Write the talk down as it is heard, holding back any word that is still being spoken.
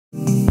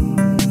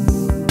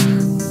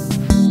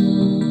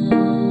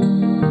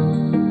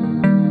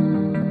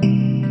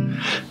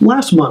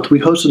Last month, we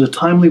hosted a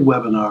timely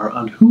webinar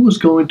on who was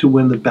going to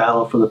win the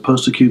battle for the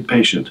post-acute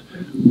patient,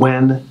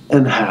 when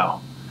and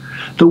how.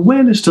 The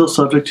when is still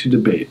subject to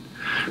debate,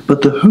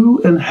 but the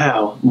who and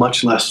how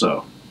much less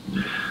so.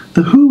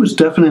 The who is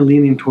definitely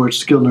leaning towards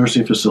skilled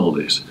nursing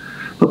facilities,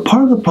 but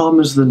part of the problem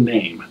is the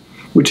name,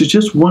 which is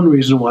just one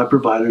reason why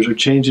providers are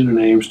changing their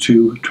names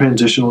to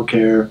transitional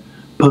care,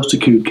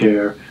 post-acute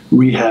care,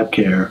 rehab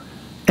care,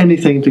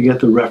 anything to get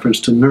the reference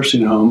to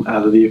nursing home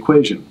out of the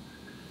equation.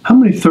 How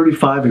many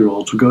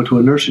 35-year-olds would go to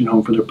a nursing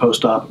home for their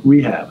post-op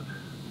rehab?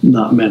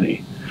 Not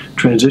many.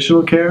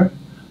 Transitional care?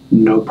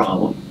 No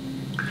problem.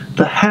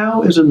 The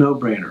how is a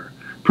no-brainer,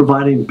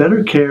 providing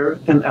better care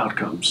and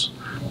outcomes.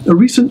 A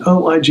recent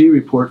OIG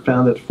report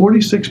found that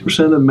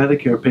 46% of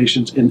Medicare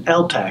patients in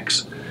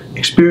LTACs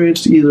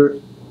experienced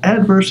either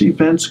adverse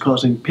events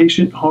causing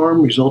patient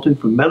harm resulting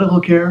from medical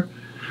care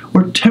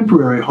or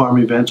temporary harm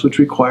events which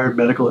required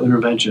medical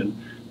intervention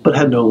but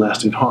had no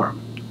lasting harm.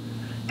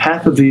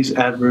 Half of these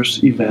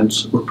adverse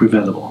events were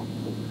preventable.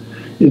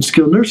 In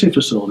skilled nursing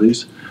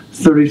facilities,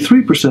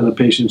 33% of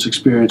patients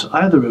experience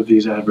either of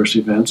these adverse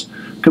events,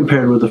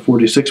 compared with the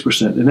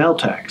 46% in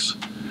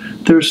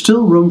LTACs. There is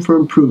still room for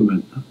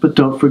improvement, but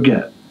don't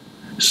forget,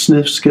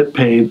 SNFs get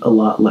paid a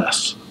lot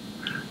less.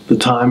 The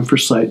time for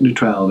site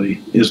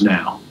neutrality is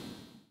now.